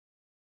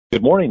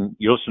Good morning.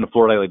 You listen to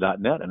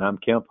FloorDaily.net, and I'm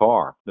Kemp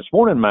Harr. This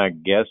morning, my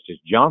guest is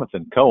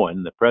Jonathan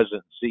Cohen, the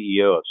president and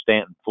CEO of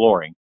Stanton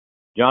Flooring.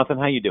 Jonathan,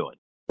 how you doing?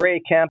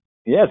 Great, Kemp.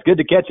 Yeah, it's good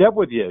to catch up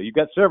with you. You've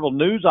got several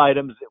news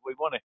items that we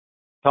want to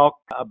talk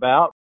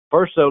about.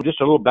 First, though,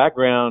 just a little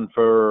background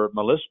for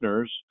my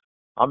listeners.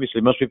 Obviously,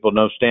 most people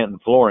know Stanton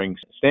Flooring.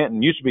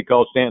 Stanton used to be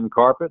called Stanton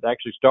Carpet,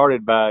 actually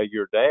started by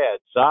your dad,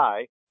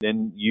 Cy.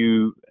 Then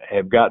you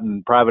have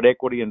gotten private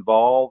equity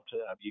involved.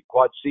 You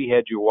Quad C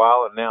had you a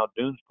while, and now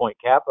Dunes Point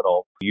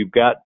Capital. You've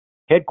got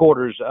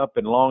headquarters up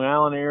in Long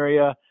Island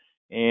area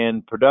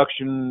and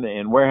production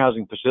and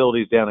warehousing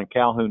facilities down in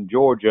Calhoun,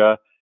 Georgia.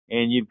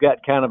 And you've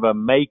got kind of a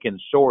make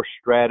and source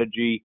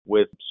strategy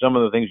with some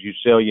of the things you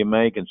sell, you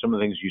make, and some of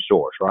the things you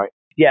source, right?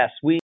 Yes,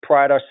 we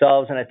pride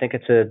ourselves, and I think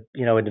it's a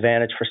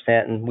advantage for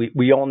Stanton.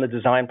 We own the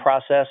design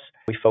process.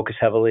 We focus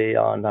heavily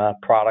on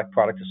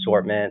product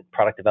assortment,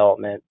 product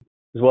development,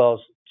 as well as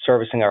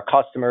servicing our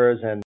customers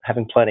and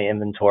having plenty of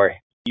inventory.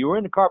 You were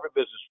in the carpet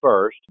business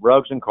first,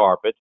 rugs and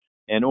carpet.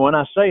 And when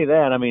I say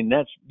that, I mean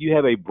you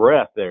have a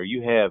breadth there.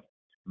 You have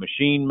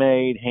machine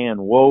made, hand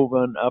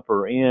woven,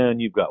 upper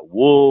end. You've got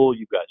wool.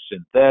 You've got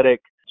synthetic.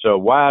 So a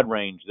wide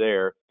range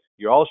there.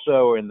 You're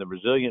also in the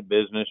resilient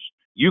business.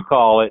 You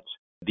call it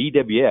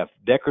DWF,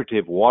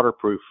 decorative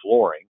waterproof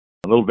flooring.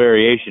 A little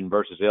variation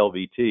versus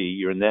LVT.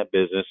 You're in that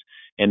business.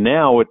 And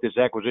now with this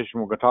acquisition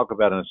we're going to talk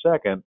about in a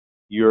second,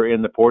 you're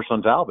in the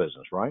porcelain tile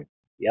business, right?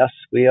 Yes,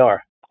 we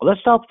are. Well,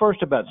 let's talk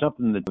first about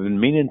something that I've been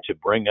meaning to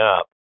bring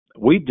up.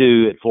 We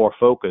do at Floor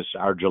Focus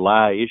our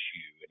July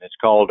issue, and it's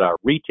called our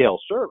retail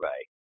survey.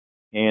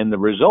 And the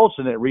results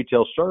in that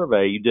retail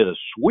survey, you did a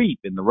sweep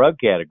in the rug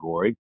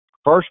category,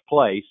 first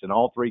place in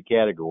all three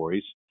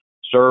categories,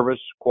 service,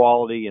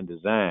 quality, and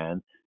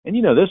design. And,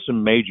 there's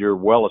some major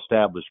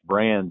well-established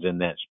brands in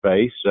that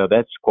space, so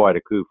that's quite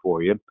a coup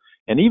for you.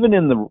 And even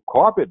in the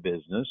carpet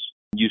business,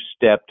 you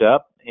stepped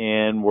up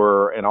and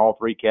were in all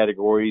three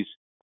categories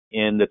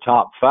in the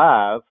top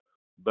five,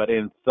 but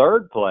in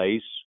third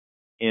place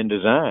in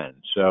design.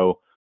 So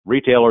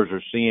retailers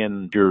are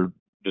seeing your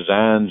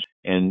designs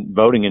and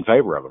voting in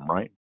favor of them,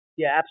 right?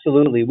 Yeah,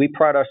 absolutely. We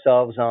pride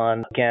ourselves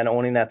on, again,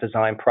 owning that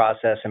design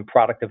process and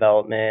product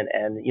development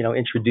and,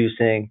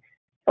 introducing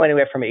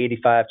anywhere from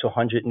 85 to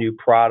 100 new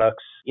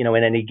products, in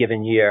any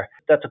given year.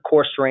 That's a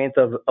core strength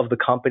of the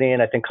company,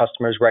 and I think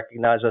customers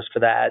recognize us for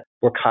that.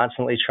 We're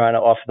constantly trying to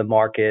offer the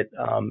market,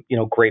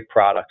 great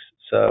products.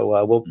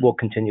 So we'll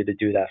continue to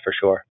do that for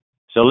sure.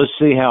 So let's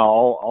see how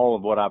all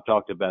of what I've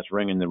talked about is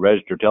ringing the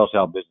register. Tell us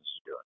how business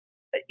is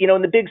doing.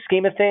 In the big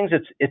scheme of things,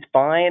 it's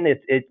fine.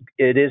 It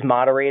is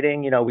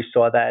moderating. We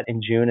saw that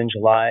in June and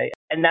July,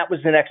 and that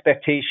was an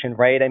expectation,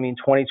 right? I mean,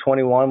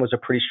 2021 was a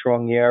pretty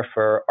strong year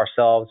for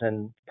ourselves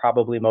and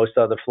probably most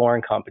other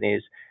flooring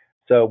companies.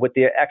 So with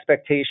the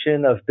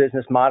expectation of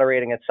business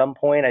moderating at some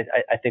point,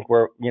 I think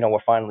we're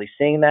finally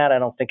seeing that. I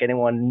don't think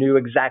anyone knew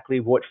exactly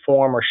what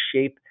form or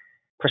shape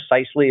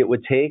precisely it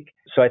would take.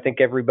 So I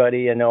think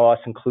everybody, I know us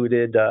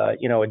included,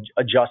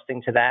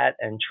 adjusting to that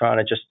and trying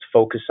to just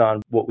focus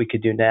on what we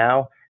could do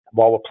now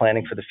while we're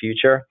planning for the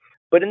future.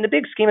 But in the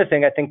big scheme of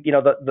things, I think,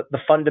 the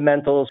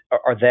fundamentals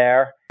are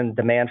there and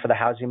demand for the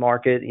housing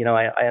market.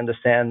 I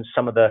understand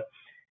some of the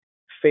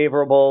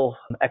favorable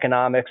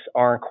economics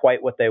aren't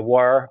quite what they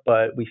were,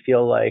 but we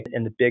feel like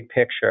in the big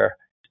picture,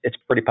 it's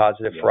pretty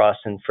positive for us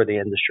and for the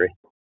industry.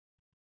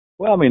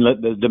 Well, I mean,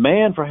 the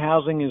demand for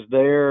housing is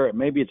there.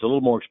 Maybe it's a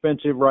little more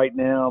expensive right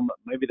now.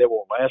 Maybe they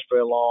won't last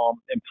very long.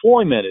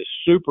 Employment is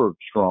super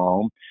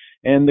strong,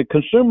 and the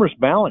consumer's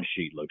balance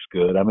sheet looks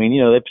good. I mean,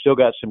 they've still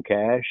got some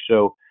cash.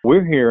 So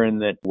we're hearing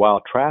that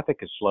while traffic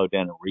has slowed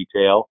down in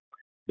retail,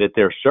 that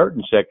there are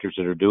certain sectors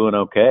that are doing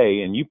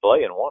okay, and you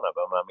play in one of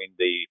them. I mean,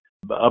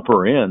 the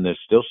upper end, there's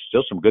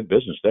still some good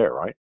business there,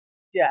 right?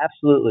 Yeah,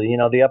 absolutely.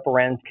 The upper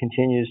end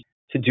continues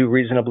to do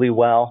reasonably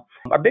well.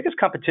 Our biggest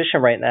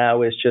competition right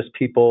now is just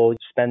people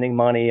spending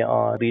money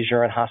on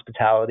leisure and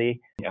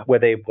hospitality, where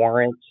they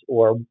weren't,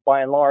 or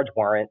by and large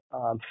weren't,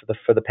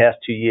 for the past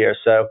 2 years.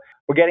 So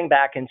we're getting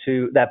back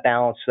into that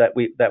balance that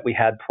we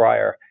had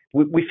prior.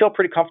 We feel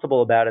pretty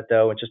comfortable about it,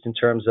 though, and just in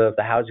terms of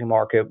the housing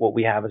market, what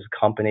we have as a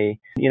company,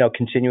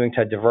 continuing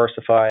to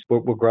diversify.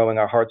 We're growing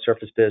our hard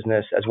surface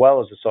business as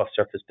well as the soft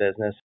surface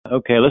business.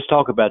 Okay, let's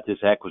talk about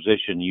this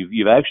acquisition.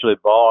 You've actually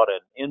bought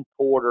an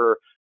importer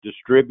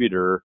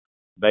distributor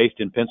based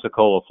in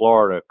Pensacola,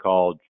 Florida,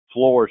 called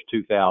Floors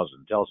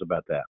 2000. Tell us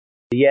about that.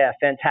 Yeah,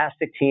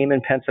 fantastic team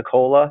in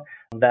Pensacola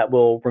that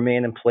will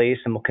remain in place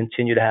and will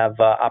continue to have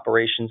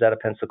operations out of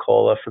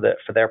Pensacola for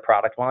their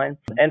product line.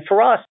 And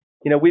for us,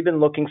 we've been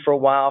looking for a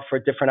while for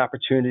different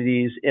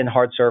opportunities in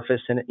hard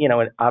surface and,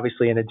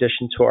 obviously in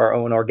addition to our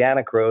own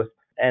organic growth.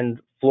 And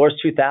Floors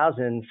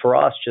 2000 for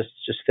us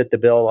just fit the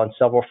bill on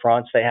several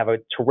fronts. They have a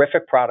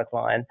terrific product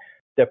line.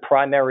 Their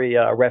primary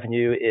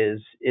revenue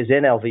is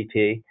in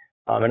LVP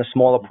and a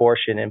smaller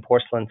portion in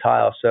porcelain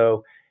tile.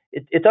 So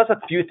it does a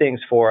few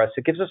things for us.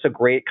 It gives us a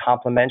great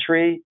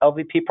complementary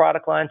LVP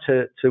product line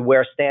to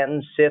where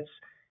Stanton sits,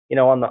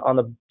 on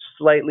the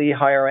slightly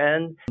higher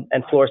end,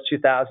 and Floors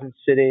 2000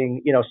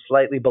 sitting,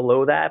 slightly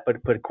below that,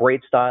 but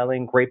great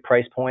styling, great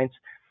price points.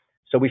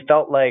 So we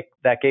felt like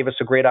that gave us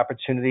a great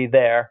opportunity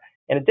there.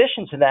 In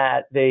addition to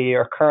that, they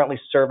are currently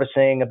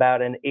servicing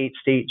about an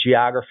 8-state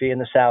geography in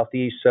the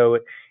Southeast. So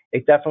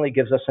it definitely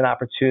gives us an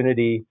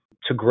opportunity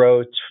to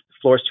grow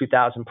Floors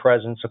 2000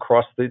 presence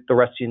across the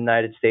rest of the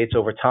United States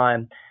over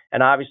time.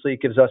 And obviously,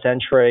 it gives us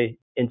entry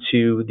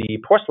into the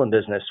porcelain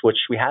business, which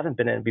we haven't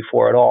been in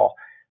before at all.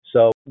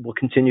 So we'll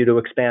continue to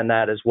expand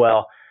that as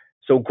well.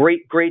 So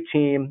great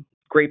team,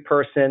 great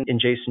person in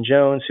Jason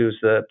Jones, who's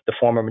the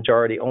former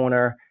majority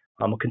owner.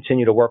 Will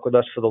continue to work with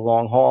us for the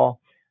long haul,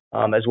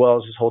 as well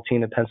as his whole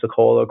team in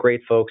Pensacola. Great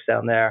folks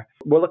down there.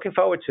 We're looking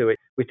forward to it.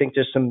 We think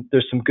there's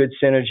some good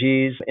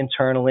synergies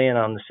internally and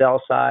on the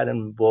sales side,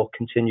 and we'll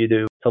continue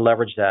to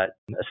leverage that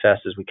as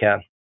fast as we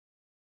can.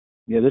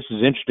 Yeah, this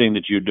is interesting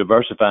that you're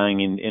diversifying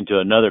into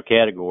another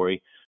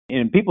category.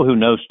 And people who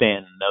know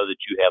Stanton know that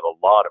you have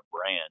a lot of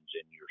brands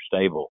in your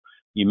stable.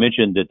 You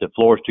mentioned that the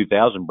Floors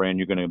 2000 brand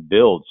you're going to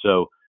build,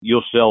 so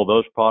you'll sell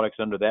those products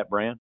under that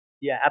brand?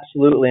 Yeah,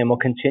 absolutely. And we'll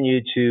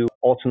continue to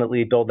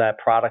ultimately build that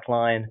product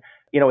line,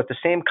 with the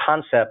same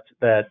concept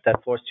that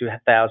Floors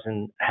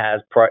 2000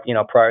 has,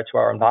 prior to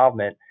our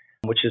involvement,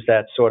 which is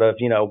that sort of,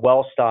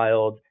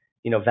 well-styled,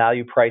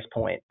 value price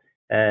point.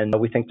 And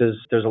we think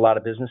there's a lot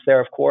of business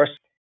there, of course.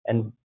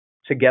 And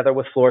together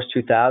with Floors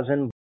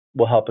 2000,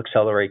 will help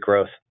accelerate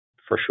growth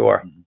for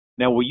sure.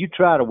 Now, will you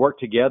try to work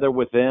together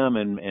with them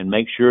and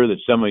make sure that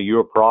some of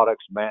your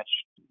products match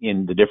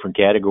in the different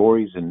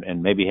categories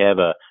and maybe have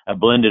a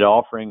blended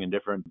offering in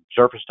different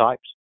surface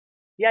types?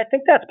 Yeah, I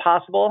think that's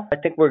possible. I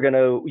think we're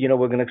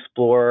gonna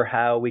explore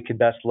how we could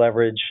best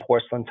leverage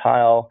porcelain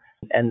tile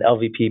and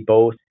LVP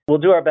both. We'll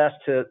do our best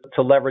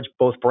to leverage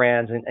both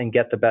brands and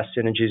get the best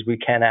synergies we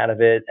can out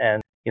of it,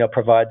 and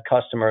provide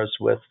customers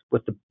with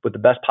the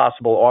best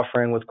possible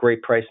offering with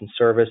great price and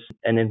service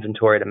and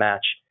inventory to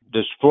match.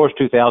 Does Floors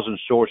 2000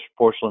 source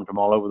porcelain from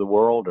all over the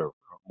world, or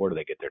where do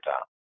they get their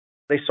tile?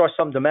 They source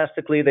some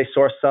domestically, they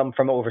source some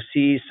from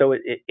overseas, so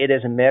it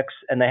is a mix,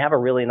 and they have a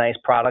really nice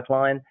product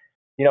line.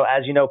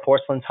 As you know,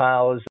 porcelain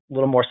tile is a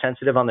little more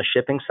sensitive on the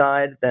shipping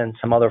side than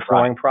some other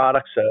flooring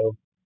products. So,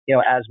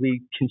 as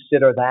we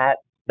consider that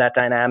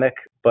dynamic,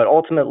 but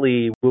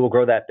ultimately we will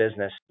grow that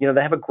business.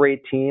 They have a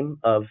great team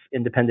of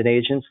independent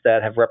agents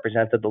that have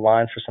represented the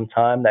line for some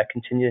time that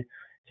continue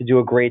to do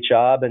a great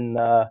job, and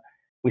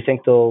we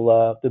think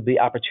there'll be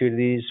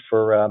opportunities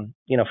for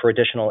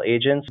additional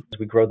agents as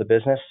we grow the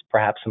business,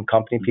 perhaps some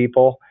company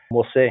people.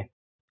 We'll see.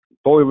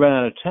 Before we run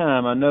out of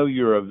time, I know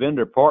you're a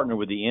vendor partner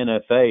with the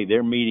NFA.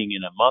 They're meeting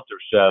in a month or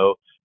so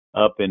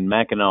up in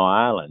Mackinac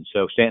Island.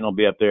 So Stanton will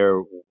be up there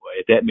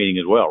at that meeting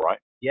as well, right?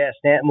 Yeah,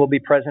 Stanton will be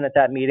present at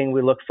that meeting.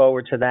 We look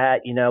forward to that.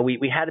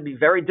 We had to be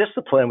very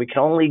disciplined. We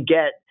can only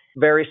get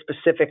very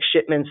specific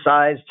shipment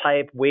size,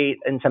 type, weight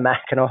into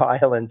Mackinac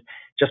Island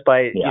just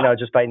by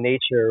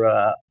nature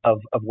of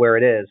where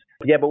it is.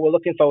 Yeah, but we're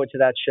looking forward to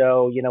that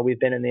show. We've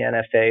been in the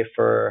NFA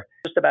for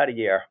just about a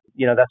year.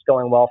 That's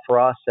going well for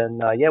us,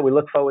 and we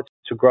look forward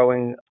to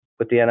growing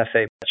with the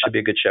NFA. It should be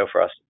a good show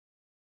for us.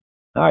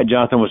 All right,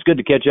 Jonathan, well, it's good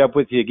to catch up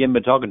with you again.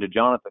 Been talking to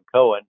Jonathan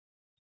Cohen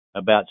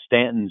about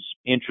Stanton's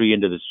entry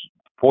into this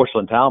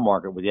porcelain tile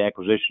market with the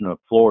acquisition of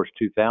Floors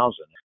 2000,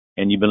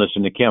 and you've been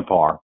listening to Kemp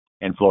Harr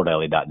and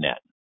FloorDaily.net.